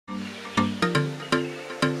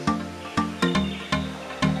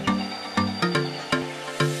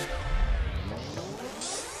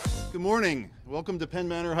Good morning. Welcome to Penn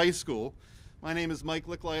Manor High School. My name is Mike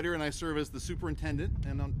Licklider and I serve as the superintendent.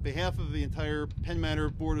 And on behalf of the entire Penn Manor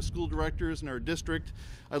Board of School Directors and our district,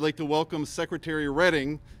 I'd like to welcome Secretary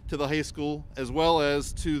Redding to the high school as well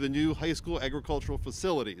as to the new high school agricultural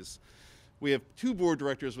facilities. We have two board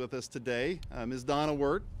directors with us today, Ms. Donna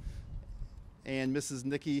Wirt and Mrs.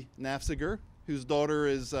 Nikki Nafziger, whose daughter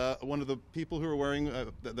is one of the people who are wearing,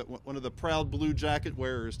 one of the proud blue jacket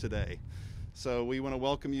wearers today. So we want to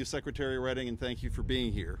welcome you, Secretary Redding, and thank you for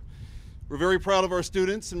being here. We're very proud of our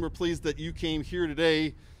students, and we're pleased that you came here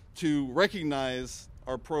today to recognize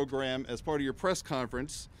our program as part of your press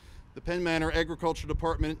conference. The Penn Manor Agriculture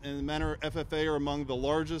Department and the Manor FFA are among the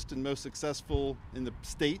largest and most successful in the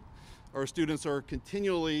state. Our students are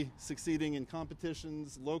continually succeeding in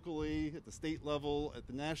competitions locally, at the state level, at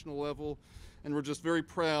the national level, and we're just very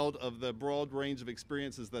proud of the broad range of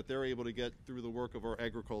experiences that they're able to get through the work of our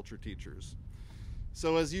agriculture teachers.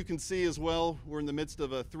 So as you can see as well, we're in the midst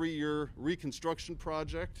of a 3-year reconstruction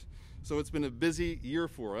project. So it's been a busy year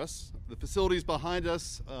for us. The facilities behind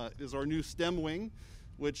us is our new STEM wing,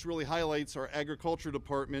 which really highlights our agriculture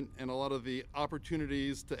department and a lot of the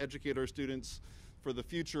opportunities to educate our students for the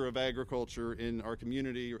future of agriculture in our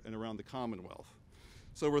community and around the Commonwealth.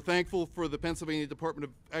 So we're thankful for the Pennsylvania Department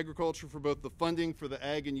of Agriculture for both the funding for the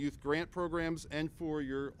Ag and Youth Grant programs and for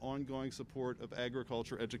your ongoing support of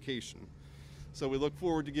agriculture education. So we look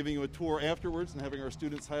forward to giving you a tour afterwards and having our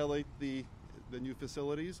students highlight the new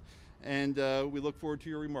facilities. And we look forward to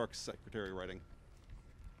your remarks, Secretary Redding.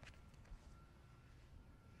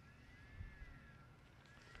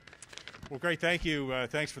 Well, great. Thank you.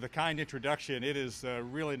 Thanks for the kind introduction. It is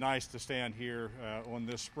really nice to stand here on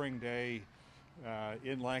this spring day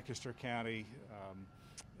in Lancaster County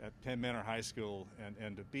at Penn Manor High School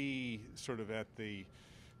and to be sort of at the,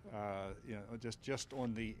 just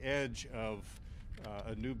on the edge of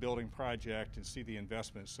a new building project and see the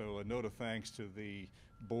investment. So a note of thanks to the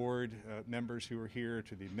board members who are here,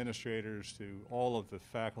 to the administrators, to all of the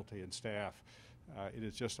faculty and staff. It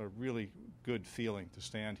is just a really good feeling to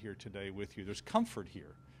stand here today with you. There's comfort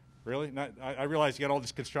here, really. I realize you got all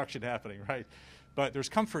this construction happening, right? But there's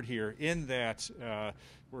comfort here in that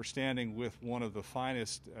we're standing with one of the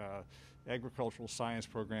finest agricultural science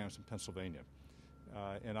programs in Pennsylvania.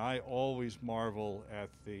 And I always marvel at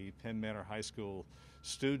the Penn Manor High School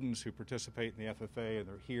students who participate in the FFA, and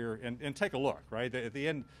they're here. And take a look, right? At the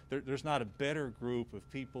end, there's not a better group of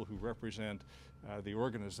people who represent the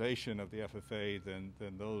organization of the FFA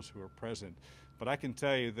than those who are present. But I can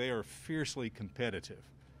tell you they are fiercely competitive.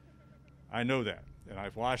 I know that. And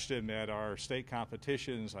I've watched them at our state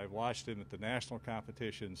competitions. I've watched them at the national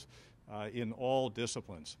competitions in all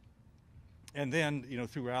disciplines. And then,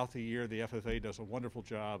 throughout the year, the FFA does a wonderful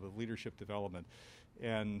job of leadership development,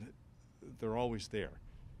 and they're always there,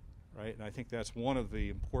 right? And I think that's one of the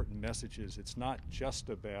important messages. It's not just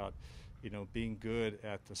about, being good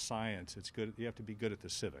at the science. It's good. You have to be good at the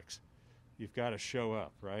civics. You've got to show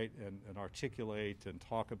up, right, and articulate and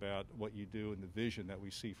talk about what you do and the vision that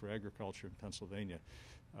we see for agriculture in Pennsylvania.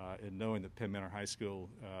 And knowing that Penn Manor High School,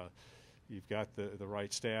 you've got the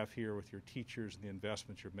right staff here with your teachers and the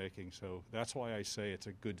investments you're making. So that's why I say it's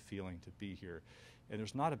a good feeling to be here. And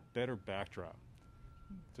there's not a better backdrop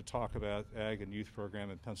to talk about Ag and Youth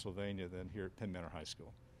program in Pennsylvania than here at Penn Manor High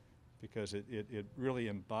School, because it really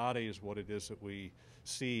embodies what it is that we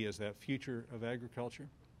see as that future of agriculture.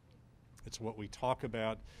 It's what we talk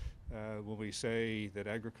about when we say that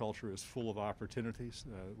agriculture is full of opportunities,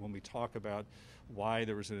 when we talk about why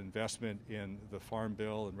there was an investment in the Farm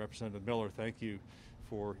Bill. And Representative Miller, thank you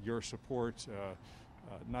for your support,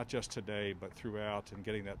 not just today, but throughout, in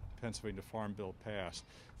getting that Pennsylvania Farm Bill passed.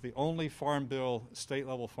 The only farm bill,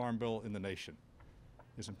 state-level farm bill in the nation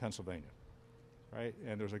is in Pennsylvania, right?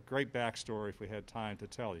 And there's a great backstory if we had time to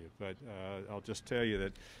tell you, but I'll just tell you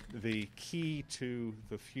that the key to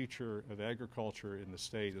the future of agriculture in the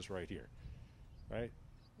state is right here, right?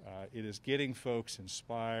 It is getting folks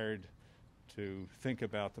inspired to think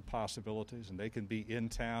about the possibilities, and they can be in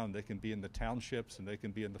town, they can be in the townships, and they can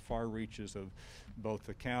be in the far reaches of both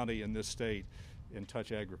the county and this state and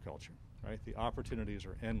touch agriculture, right? The opportunities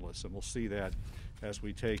are endless, and we'll see that as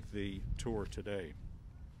we take the tour today.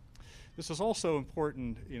 This is also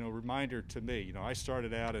important, reminder to me. I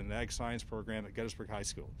started out in an ag science program at Gettysburg High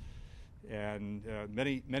School, and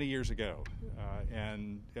many years ago,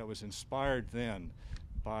 and it was inspired then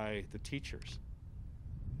by the teachers.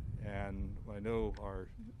 And I know our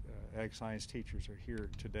ag science teachers are here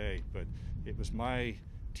today, but it was my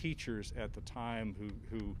teachers at the time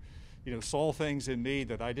who saw things in me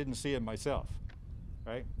that I didn't see in myself,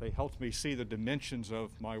 right? They helped me see the dimensions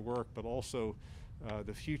of my work, but also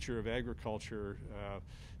the future of agriculture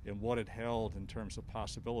and what it held in terms of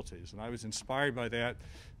possibilities. And I was inspired by that,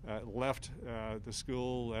 left the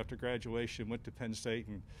school after graduation, went to Penn State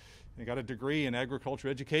and got a degree in agriculture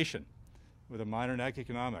education with a minor in ag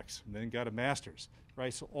economics, and then got a master's,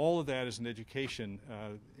 right? So all of that is an education,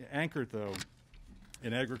 anchored though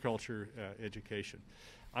in agriculture education.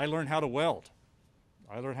 I learned how to weld.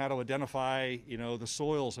 I learned how to identify, the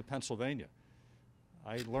soils of Pennsylvania.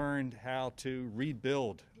 I learned how to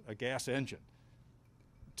rebuild a gas engine,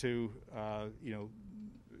 to,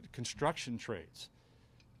 construction trades.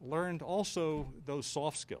 Learned also those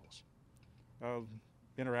soft skills of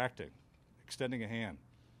interacting, extending a hand,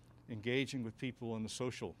 engaging with people in the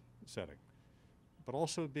social setting, but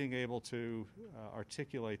also being able to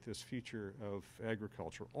articulate this future of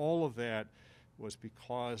agriculture. All of that was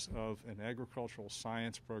because of an agricultural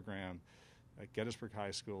science program at Gettysburg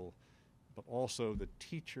High School, but also the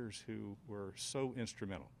teachers who were so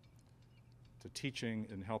instrumental to teaching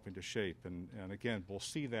and helping to shape. And again, we'll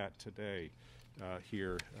see that today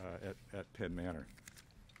here at Penn Manor.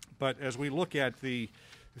 But as we look at the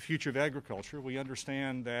future of agriculture, we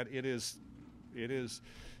understand that it is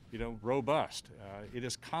robust. It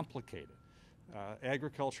is complicated.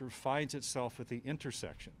 Agriculture finds itself at the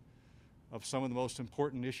intersection of some of the most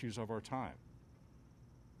important issues of our time,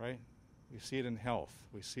 right? We see it in health.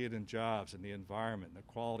 We see it in jobs and the environment and the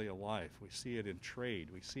quality of life. We see it in trade.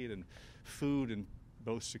 We see it in food and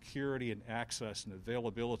both security and access and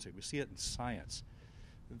availability. We see it in science.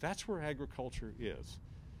 That's where agriculture is,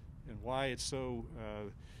 and why it's so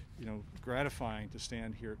gratifying to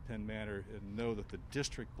stand here at Penn Manor and know that the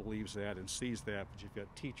district believes that and sees that, but you've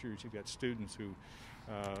got teachers, you've got students who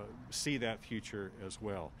see that future as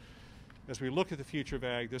well. As we look at the future of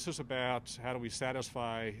ag, this is about how do we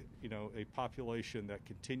satisfy, a population that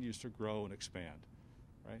continues to grow and expand,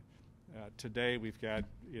 right? Today we've got,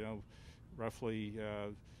 roughly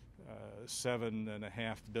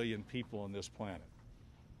 7.5 billion people on this planet.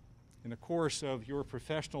 In the course of your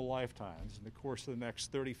professional lifetimes, in the course of the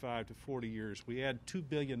next 35 to 40 years, we add 2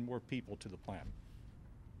 billion more people to the planet.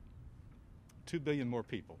 2 billion more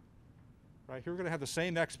people, right? We're going to have the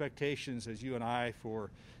same expectations as you and I for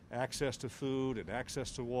access to food and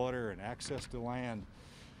access to water and access to land.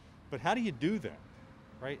 But how do you do that,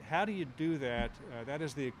 right? How do you do that? That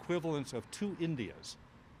is the equivalent of 2 Indias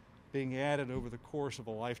being added over the course of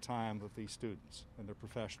a lifetime of these students and their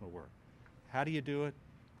professional work. How do you do it?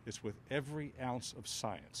 It's with every ounce of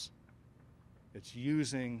science. It's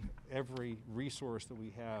using every resource that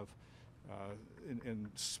we have in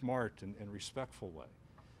smart and respectful way.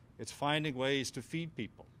 It's finding ways to feed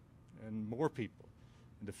people and more people,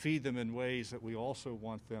 and to feed them in ways that we also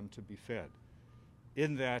want them to be fed.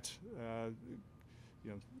 In that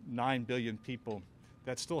 9 billion people,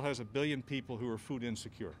 that still has 1 billion people who are food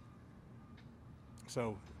insecure.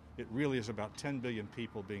 So it really is about 10 billion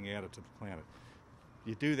people being added to the planet.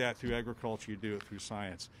 You do that through agriculture, you do it through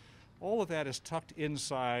science. All of that is tucked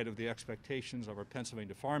inside of the expectations of our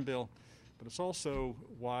Pennsylvania Farm Bill, but it's also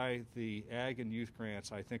why the Ag and Youth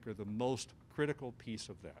Grants, I think, are the most critical piece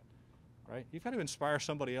of that, right? You've got to inspire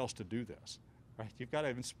somebody else to do this, right? You've got to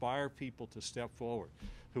inspire people to step forward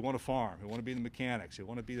who want to farm, who want to be the mechanics, who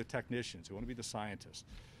want to be the technicians, who want to be the scientists,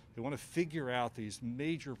 who want to figure out these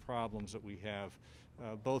major problems that we have,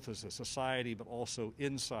 both as a society but also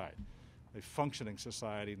inside a functioning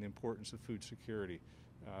society and the importance of food security.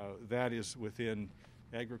 That is within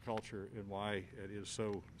agriculture and why it is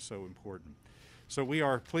so important. So we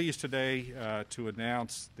are pleased today to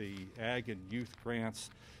announce the Ag and Youth Grants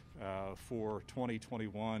for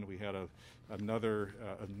 2021. We had another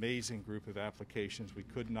amazing group of applications. We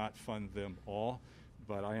could not fund them all,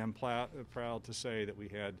 but I am proud to say that we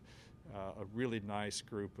had a really nice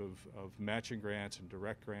group of matching grants and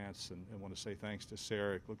direct grants, and I want to say thanks to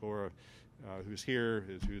Sarah Glagora, who's here,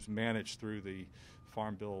 who's managed through the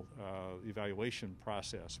Farm Bill evaluation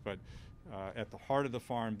process. But at the heart of the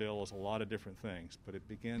Farm Bill is a lot of different things, but it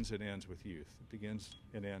begins and ends with youth. It begins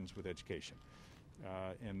and ends with education.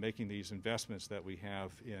 And making these investments that we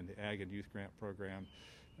have in the Ag and Youth Grant Program,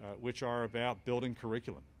 which are about building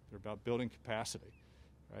curriculum. They're about building capacity.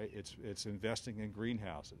 Right? It's investing in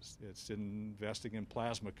greenhouses. It's investing in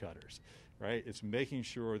plasma cutters. Right? It's making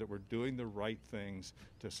sure that we're doing the right things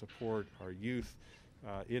to support our youth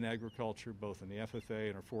in agriculture, both in the FFA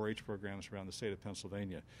and our 4-H programs around the state of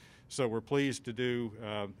Pennsylvania. So we're pleased to do,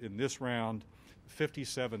 in this round,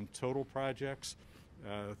 57 total projects,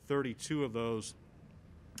 32 of those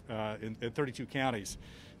in 32 counties.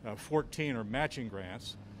 14 are matching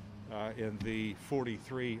grants, and the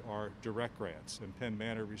 43 are direct grants, and Penn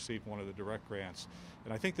Manor received one of the direct grants.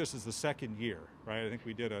 And I think this is the second year, right? I think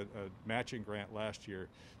we did a matching grant last year,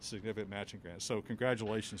 significant matching grant. So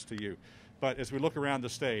congratulations to you. But as we look around the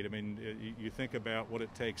state, I mean, you think about what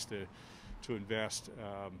it takes to invest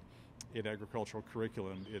in agricultural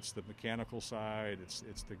curriculum. It's the mechanical side,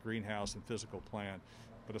 it's the greenhouse and physical plant,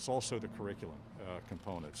 but it's also the curriculum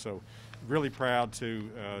component. So really proud to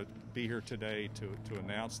be here today to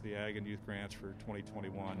announce the Ag and Youth Grants for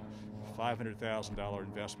 2021, $500,000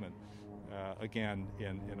 investment again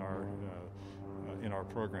in our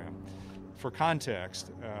program. For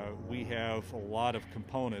context, we have a lot of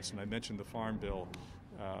components, and I mentioned the Farm Bill,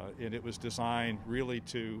 and it was designed really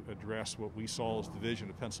to address what we saw as the vision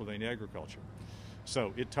of Pennsylvania agriculture.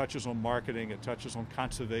 So it touches on marketing, it touches on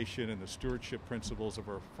conservation and the stewardship principles of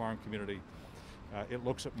our farm community. It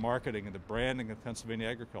looks at marketing and the branding of Pennsylvania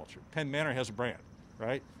agriculture. Penn Manor has a brand,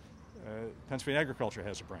 right? Pennsylvania agriculture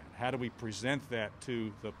has a brand. How do we present that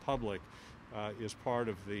to the public is part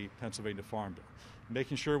of the Pennsylvania Farm Bill.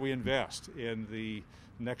 Making sure we invest in the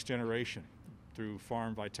next generation through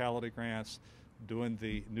farm vitality grants, doing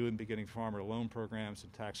the new and beginning farmer loan programs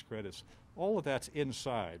and tax credits. All of that's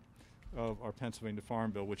inside of our Pennsylvania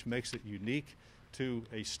Farm Bill, which makes it unique to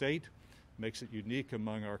a state, makes it unique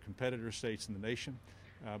among our competitor states in the nation,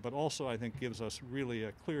 but also I think gives us really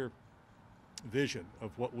a clear vision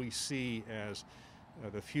of what we see as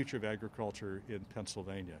the future of agriculture in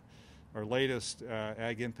Pennsylvania. Our latest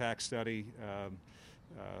Ag Impact Study,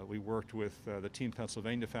 we worked with the Team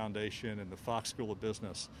Pennsylvania Foundation and the Fox School of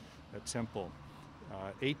Business at Temple.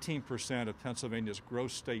 18% of Pennsylvania's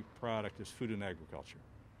gross state product is food and agriculture.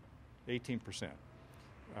 18%.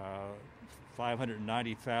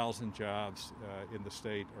 590,000 jobs in the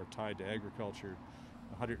state are tied to agriculture,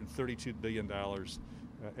 $132 billion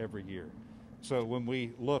every year. So when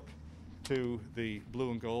we look to the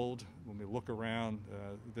blue and gold, when we look around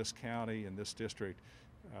this county and this district,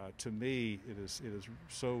 to me it is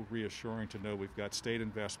so reassuring to know we've got state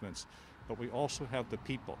investments, but we also have the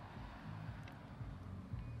people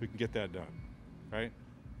who can get that done, right?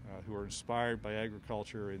 Who are inspired by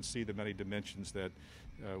agriculture and see the many dimensions that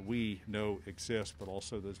we know exist, but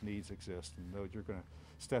also those needs exist. And know you're going to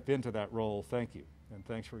step into that role. Thank you, and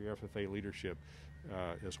thanks for your FFA leadership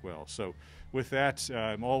as well. So with that,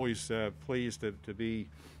 I'm always pleased to be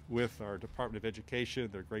with our Department of Education.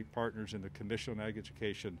 They're great partners in the Commission on Ag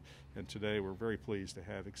Education, and today we're very pleased to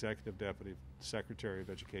have Executive Deputy Secretary of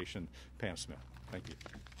Education Pam Smith. Thank you.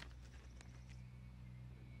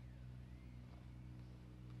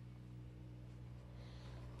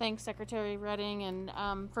 Thanks, Secretary Redding. And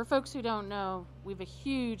for folks who don't know, we have a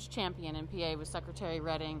huge champion in PA with Secretary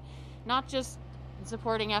Redding, not just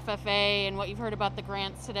supporting FFA and what you've heard about the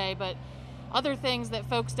grants today, but other things that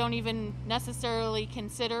folks don't even necessarily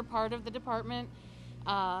consider part of the department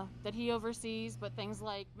that he oversees, but things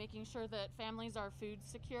like making sure that families are food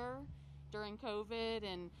secure during COVID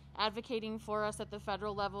and advocating for us at the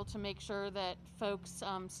federal level to make sure that folks,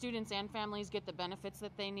 students and families, get the benefits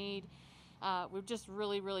that they need. We're just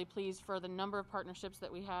really, really pleased for the number of partnerships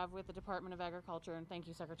that we have with the Department of Agriculture, and thank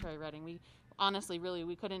you, Secretary Redding. We honestly, really,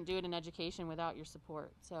 we couldn't do it in education without your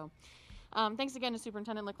support. So thanks again to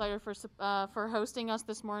Superintendent Licklider for hosting us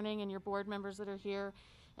this morning, and your board members that are here,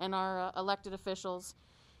 and our elected officials.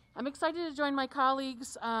 I'm excited to join my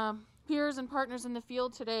colleagues, peers, and partners in the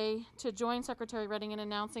field today to join Secretary Redding in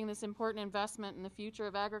announcing this important investment in the future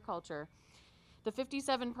of agriculture. The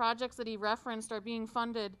 57 projects that he referenced are being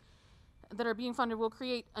funded will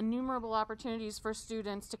create innumerable opportunities for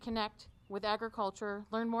students to connect with agriculture,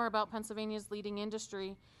 learn more about Pennsylvania's leading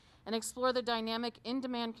industry, and explore the dynamic,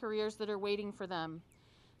 in-demand careers that are waiting for them,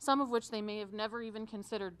 some of which they may have never even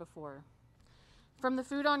considered before. From the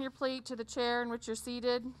food on your plate to the chair in which you're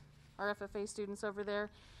seated, our FFA students over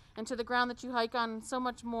there, and to the ground that you hike on, so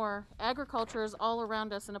much more, agriculture is all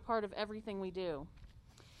around us and a part of everything we do.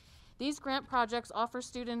 These grant projects offer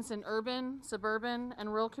students in urban, suburban, and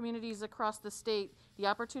rural communities across the state the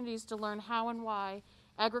opportunities to learn how and why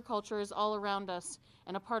agriculture is all around us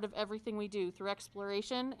and a part of everything we do through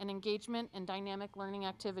exploration and engagement and dynamic learning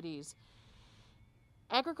activities.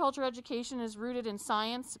 Agriculture education is rooted in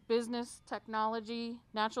science, business, technology,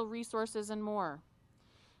 natural resources, and more.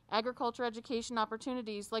 Agriculture education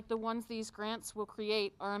opportunities like the ones these grants will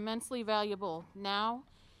create are immensely valuable now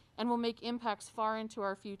and will make impacts far into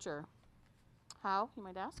our future. How, you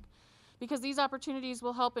might ask? Because these opportunities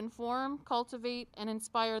will help inform, cultivate, and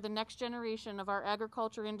inspire the next generation of our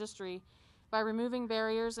agriculture industry by removing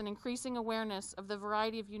barriers and increasing awareness of the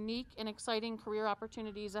variety of unique and exciting career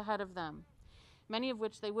opportunities ahead of them, many of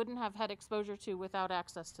which they wouldn't have had exposure to without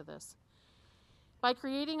access to this. By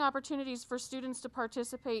creating opportunities for students to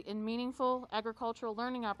participate in meaningful agricultural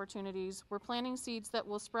learning opportunities, we're planting seeds that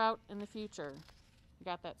will sprout in the future. You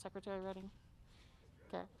got that, Secretary Redding?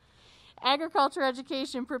 Okay. Agriculture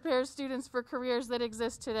education prepares students for careers that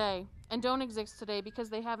exist today and don't exist today because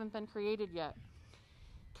they haven't been created yet.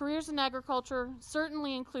 Careers in agriculture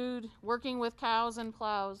certainly include working with cows and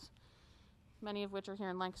plows, many of which are here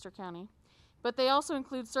in Lancaster County, but they also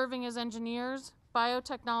include serving as engineers,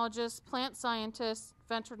 biotechnologists, plant scientists,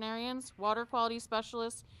 veterinarians, water quality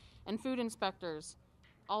specialists, and food inspectors,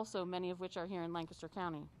 also many of which are here in Lancaster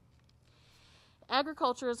County.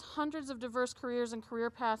 Agriculture has hundreds of diverse careers and career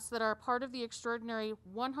paths that are part of the extraordinary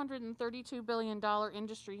 $132 billion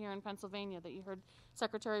industry here in Pennsylvania that you heard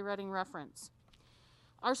Secretary Redding reference.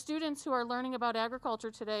 Our students who are learning about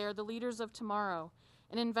agriculture today are the leaders of tomorrow.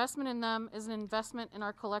 An investment in them is an investment in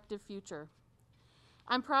our collective future.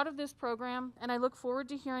 I'm proud of this program, and I look forward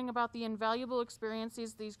to hearing about the invaluable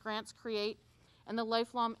experiences these grants create and the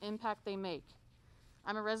lifelong impact they make.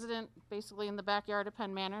 I'm a resident basically in the backyard of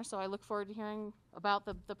Penn Manor, so I look forward to hearing about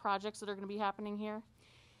the projects that are going to be happening here.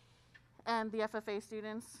 And the FFA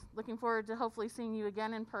students, looking forward to hopefully seeing you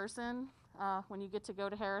again in person when you get to go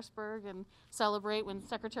to Harrisburg and celebrate when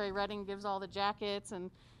Secretary Redding gives all the jackets and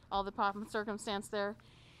all the pomp and circumstance there.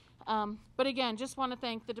 But again, just want to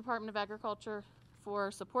thank the Department of Agriculture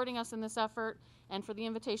for supporting us in this effort and for the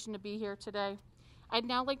invitation to be here today. I'd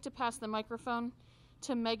now like to pass the microphone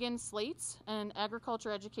to Megan Slates, an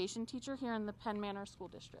agriculture education teacher here in the Penn Manor School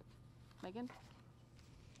District. Megan?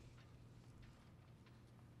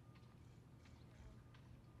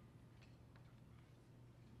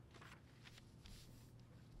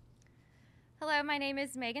 Hello, my name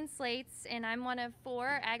is Megan Slates, and I'm one of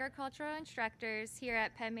 4 agricultural instructors here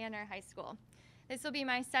at Penn Manor High School. This will be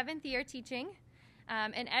my 7th year teaching,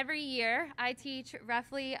 and every year I teach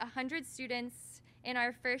roughly 100 students in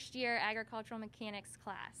our first year agricultural mechanics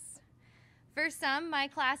class. For some, my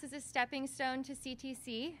class is a stepping stone to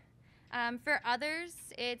CTC. For others,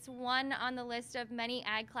 it's one on the list of many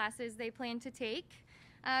ag classes they plan to take.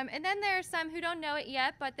 And then there are some who don't know it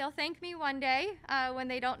yet, but they'll thank me one day when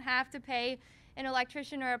they don't have to pay an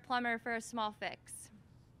electrician or a plumber for a small fix.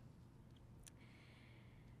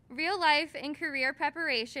 Real life and career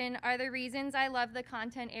preparation are the reasons I love the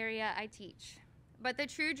content area I teach. But the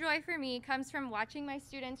true joy for me comes from watching my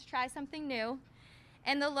students try something new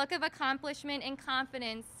and the look of accomplishment and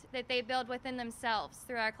confidence that they build within themselves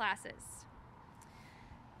through our classes.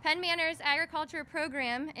 Penn Manor's agriculture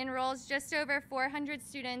program enrolls just over 400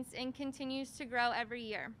 students and continues to grow every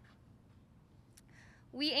year.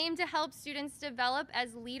 We aim to help students develop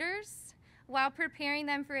as leaders while preparing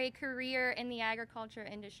them for a career in the agriculture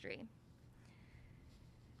industry.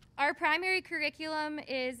 Our primary curriculum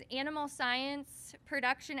is animal science,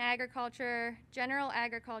 production agriculture, general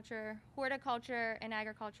agriculture, horticulture, and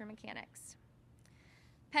agriculture mechanics.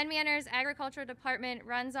 Penn Manor's agriculture department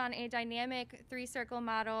runs on a dynamic 3-circle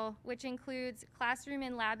model, which includes classroom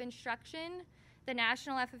and lab instruction, the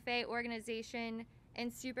National FFA organization,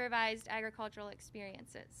 and supervised agricultural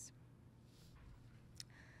experiences.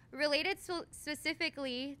 Related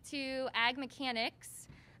specifically to ag mechanics,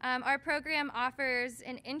 our program offers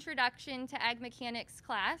an introduction to ag mechanics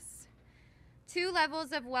class, 2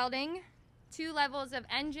 levels of welding, 2 levels of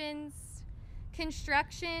engines,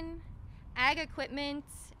 construction, ag equipment,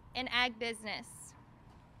 and ag business.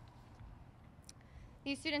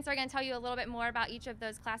 These students are going to tell you a little bit more about each of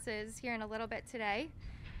those classes here in a little bit today.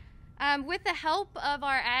 With the help of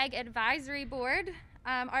our Ag Advisory Board,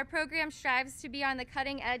 our program strives to be on the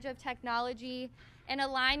cutting edge of technology and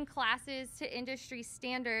align classes to industry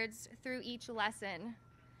standards through each lesson.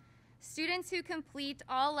 Students who complete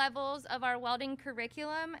all levels of our welding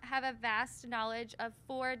curriculum have a vast knowledge of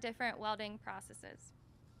 4 different welding processes.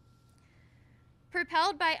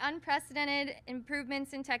 Propelled by unprecedented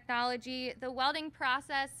improvements in technology, the welding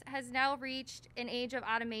process has now reached an age of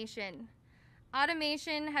automation.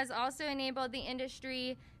 Automation has also enabled the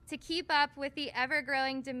industry to keep up with the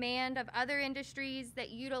ever-growing demand of other industries that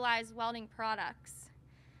utilize welding products.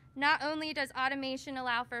 Not only does automation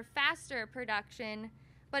allow for faster production,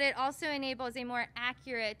 but it also enables a more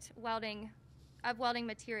accurate welding of welding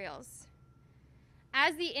materials.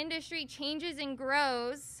 As the industry changes and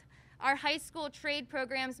grows, our high school trade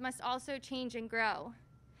programs must also change and grow.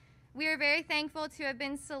 We are very thankful to have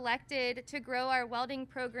been selected to grow our welding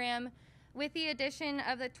program with the addition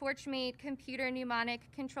of the Torchmate computer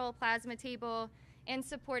mnemonic control plasma table and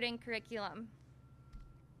supporting curriculum.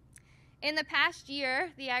 In the past year,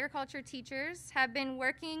 the agriculture teachers have been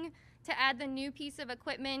working to add the new piece of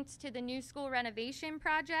equipment to the new school renovation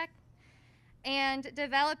project, and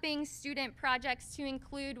developing student projects to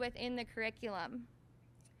include within the curriculum.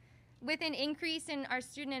 With an increase in our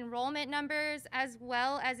student enrollment numbers as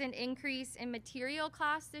well as an increase in material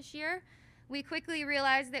costs this year, we quickly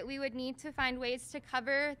realized that we would need to find ways to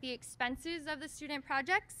cover the expenses of the student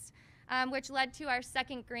projects, which led to our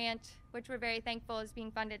second grant, which we're very thankful is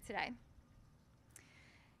being funded today.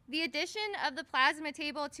 The addition of the plasma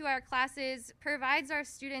table to our classes provides our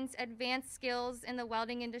students advanced skills in the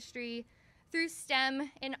welding industry through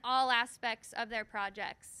STEM in all aspects of their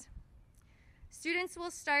projects. Students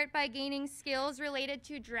will start by gaining skills related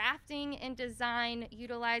to drafting and design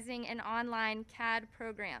utilizing an online CAD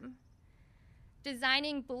program.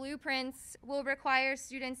 Designing blueprints will require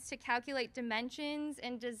students to calculate dimensions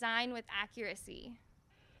and design with accuracy.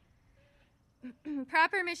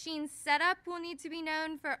 Proper machine setup will need to be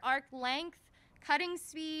known for arc length, cutting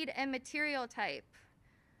speed, and material type.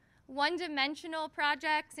 One-dimensional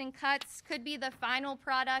projects and cuts could be the final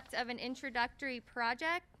product of an introductory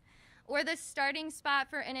project or the starting spot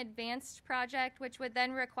for an advanced project, which would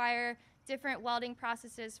then require different welding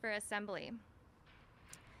processes for assembly.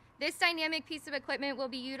 This dynamic piece of equipment will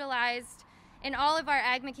be utilized in all of our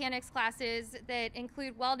ag mechanics classes that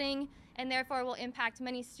include welding and therefore will impact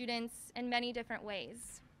many students in many different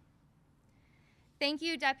ways. Thank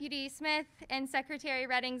you, Deputy Smith and Secretary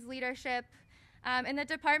Redding's leadership in the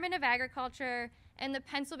Department of Agriculture and the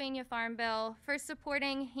Pennsylvania Farm Bill for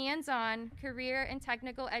supporting hands-on career and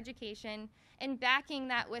technical education and backing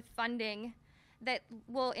that with funding that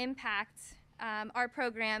will impact our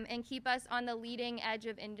program and keep us on the leading edge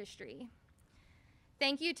of industry.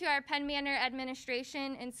 Thank you to our Penn Manor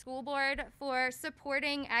administration and school board for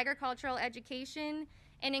supporting agricultural education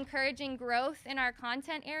and encouraging growth in our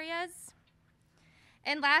content areas.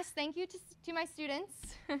 And last, thank you to my students,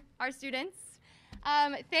 our students.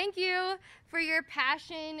 Thank you for your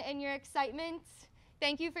passion and your excitement.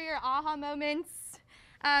 Thank you for your aha moments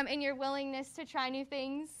and your willingness to try new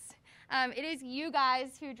things. It is you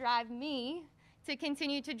guys who drive me to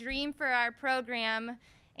continue to dream for our program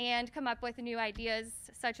and come up with new ideas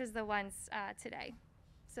such as the ones today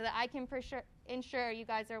so that I can ensure you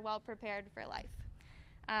guys are well prepared for life.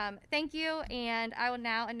 Thank you, and I will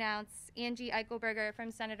now announce Angie Eichelberger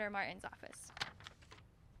from Senator Martin's office.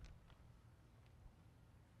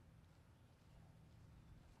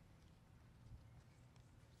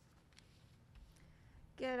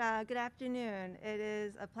 Good afternoon. It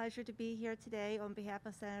is a pleasure to be here today on behalf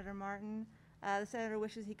of Senator Martin. The Senator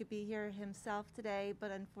wishes he could be here himself today,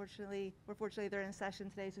 but fortunately they're in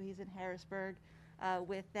session today, so he's in Harrisburg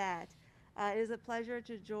with that. It is a pleasure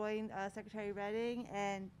to join Secretary Redding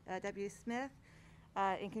and Deputy Smith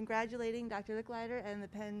in congratulating Dr. Licklider and the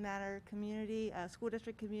Penn Manor community, school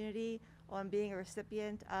district community, on being a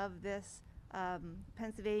recipient of this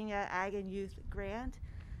Pennsylvania Ag and Youth Grant.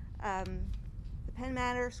 The Penn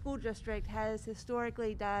Manor School District has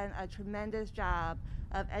historically done a tremendous job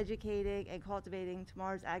of educating and cultivating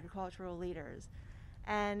tomorrow's agricultural leaders.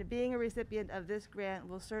 And being a recipient of this grant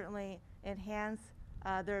will certainly enhance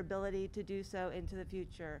their ability to do so into the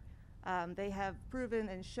future. They have proven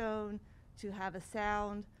and shown to have a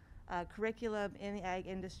sound curriculum in the ag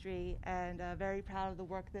industry, and very proud of the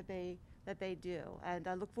work that they do. And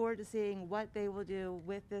I look forward to seeing what they will do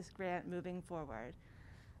with this grant moving forward.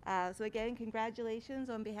 So again, congratulations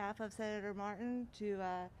on behalf of Senator Martin to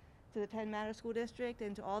the Penn Manor School District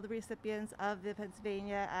and to all the recipients of the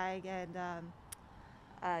Pennsylvania Ag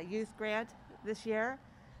and Youth Grant this year.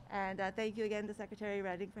 And thank you again to Secretary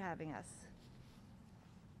Redding for having us.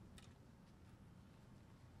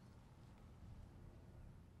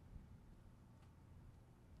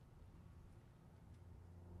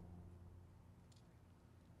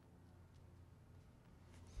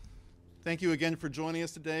 Thank you again for joining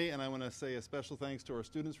us today, and I want to say a special thanks to our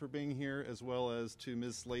students for being here, as well as to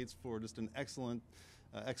Ms. Slates for just an excellent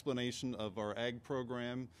explanation of our ag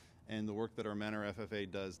program and the work that our Manor FFA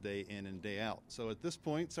does day in and day out. So at this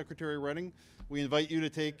point, Secretary Redding, we invite you to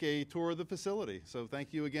take a tour of the facility. So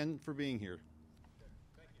thank you again for being here.